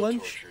 for the some real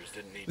lunch. torturers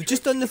didn't need We've drugs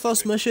just to done the keep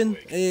first them mission,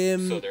 awake.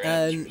 So they're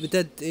and amateurs. we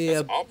did a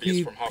That's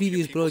obvious from how few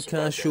previous people survived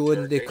broadcast their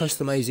showing the interrogations.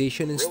 customization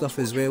and Real stuff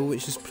as well,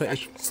 which is pretty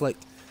professional. slick.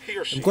 He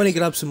or she I'm going to is.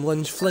 grab some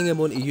lunch, fling him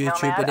onto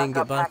YouTube, and then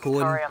get back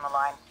on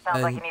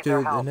and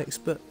do the next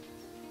bit.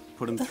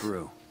 Put him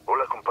through.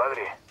 Hola,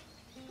 compadre.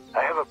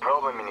 I have a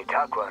problem in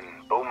Itaqua,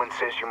 and Bowman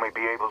says you might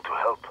be able to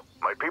help.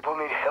 My people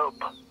need help.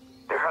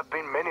 There have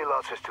been many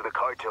losses to the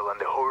cartel, and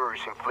the horrors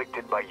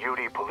inflicted by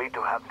Yuri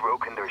Polito have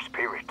broken their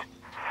spirit.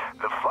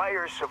 The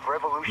fires of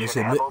revolution There's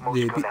a have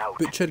almost gone out.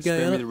 butcher guy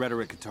Spare in me it. the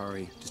rhetoric,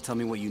 Katari. Just tell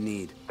me what you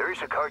need. There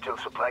is a cartel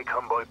supply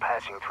convoy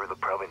passing through the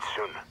province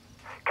soon.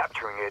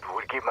 Capturing it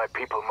would give my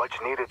people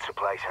much-needed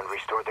supplies and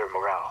restore their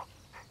morale.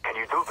 Can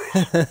you do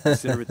this?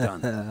 Consider it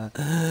done.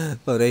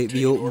 Alright, the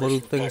Taking open orders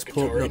world from thing's Pac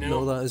popping Katari up and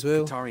all now? that as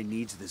well. Katari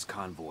needs this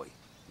convoy.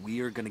 We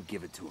are gonna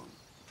give it to him.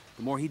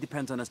 The more he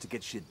depends on us to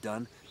get shit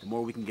done, the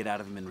more we can get out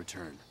of him in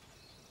return.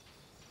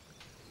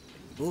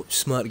 Oh,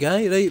 smart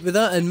guy. Right, with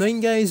that in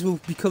mind, guys, we'll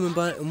be coming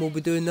back and we'll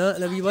be doing that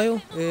in a wee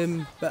while.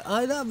 But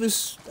aye, that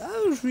was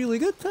really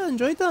good. I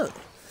enjoyed that.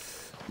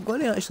 I'm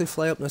going to actually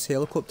fly up in this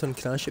helicopter and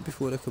crash it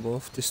before I come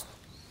off, just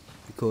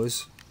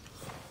because.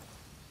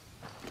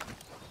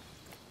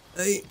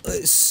 Right,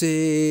 let's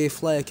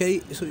fly a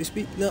kite, so to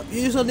speak. No,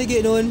 you're only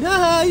getting on.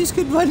 Haha, you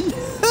could run.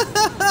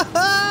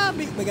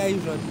 Make my guys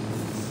run.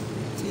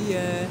 See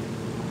ya.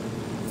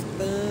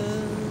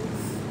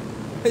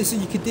 Right, so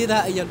you could do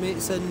that at your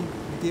mates in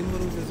game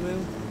worlds as well.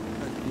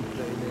 That'd be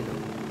pretty mental.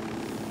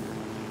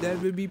 That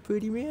would be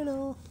pretty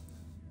mental.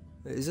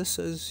 Right, is this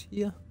us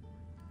here?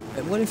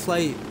 I'm going to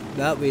fly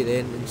that way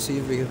then and see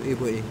if we're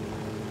able to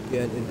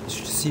get in and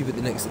see what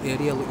the next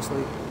area looks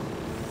like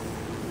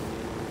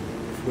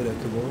before I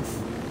come off.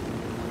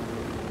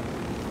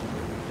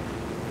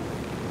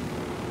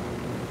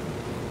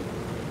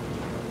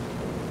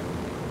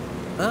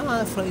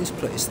 Ah, flying's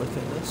pretty slick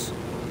in this.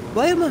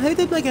 How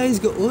did my guys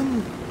get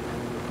on?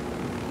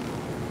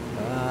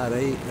 Ah,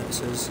 right,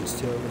 that's us, it's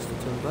telling us to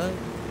turn back.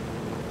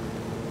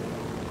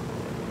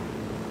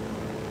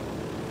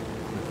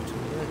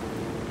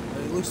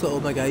 It looks like all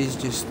my guys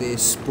just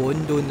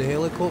spawned on the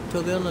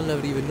helicopter there and I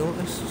never even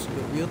noticed. It's a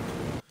bit weird.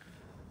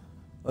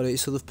 Alright,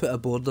 so they've put a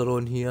border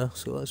on here,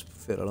 so that's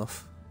fair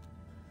enough.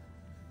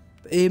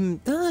 But,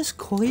 that's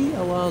quite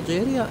a large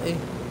area to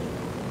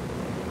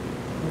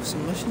have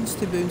some missions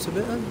to bounce a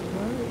bit in.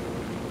 Right.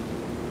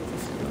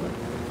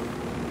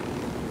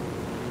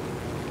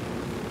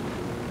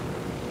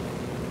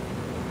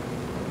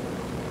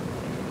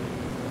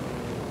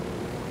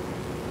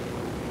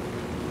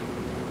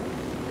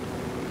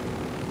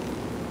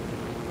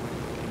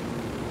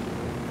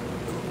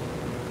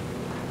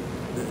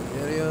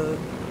 Area,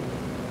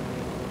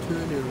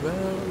 turn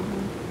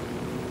around.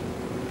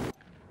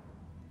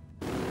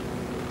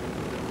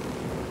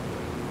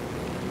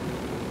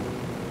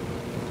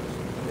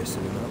 Rest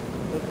of the map,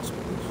 I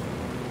suppose.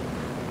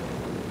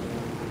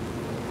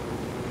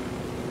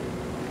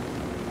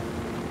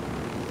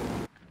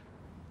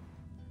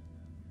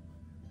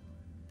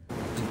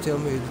 Did you tell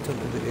me the type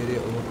of the area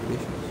of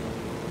operations?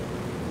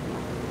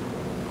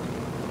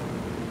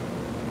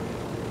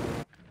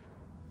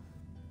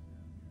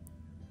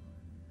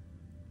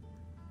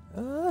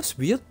 That's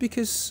weird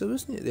because I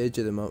wasn't at the edge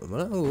of the map a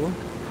minute ago.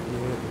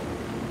 Yeah.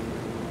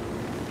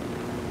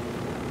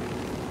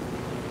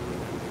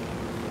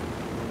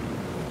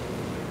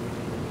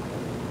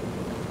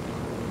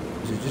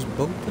 Is it just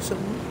bugged or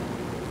something?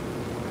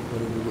 Or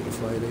have we got to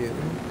fly right at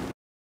them?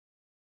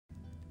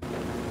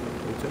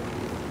 Right up.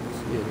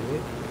 See you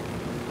anyway.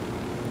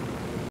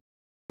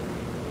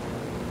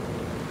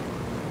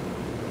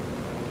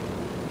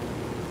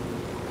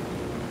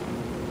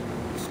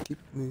 Just keep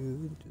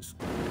moving, just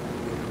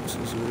this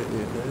is right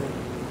there now.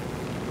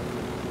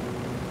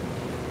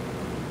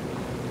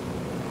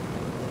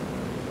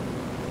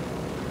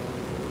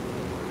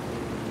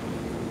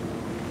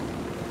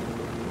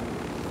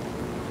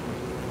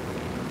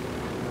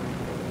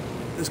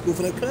 Let's go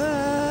for a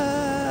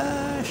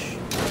crash!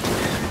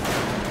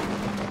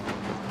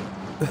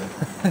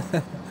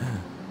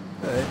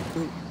 Alright,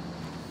 cool.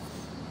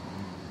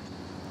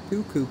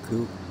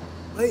 Cool.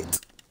 Right.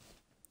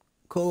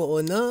 Call it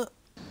on that.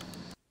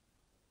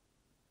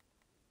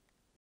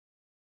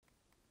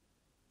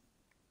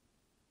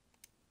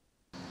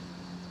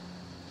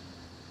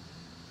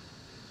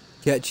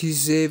 Catch you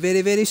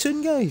very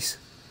soon, guys.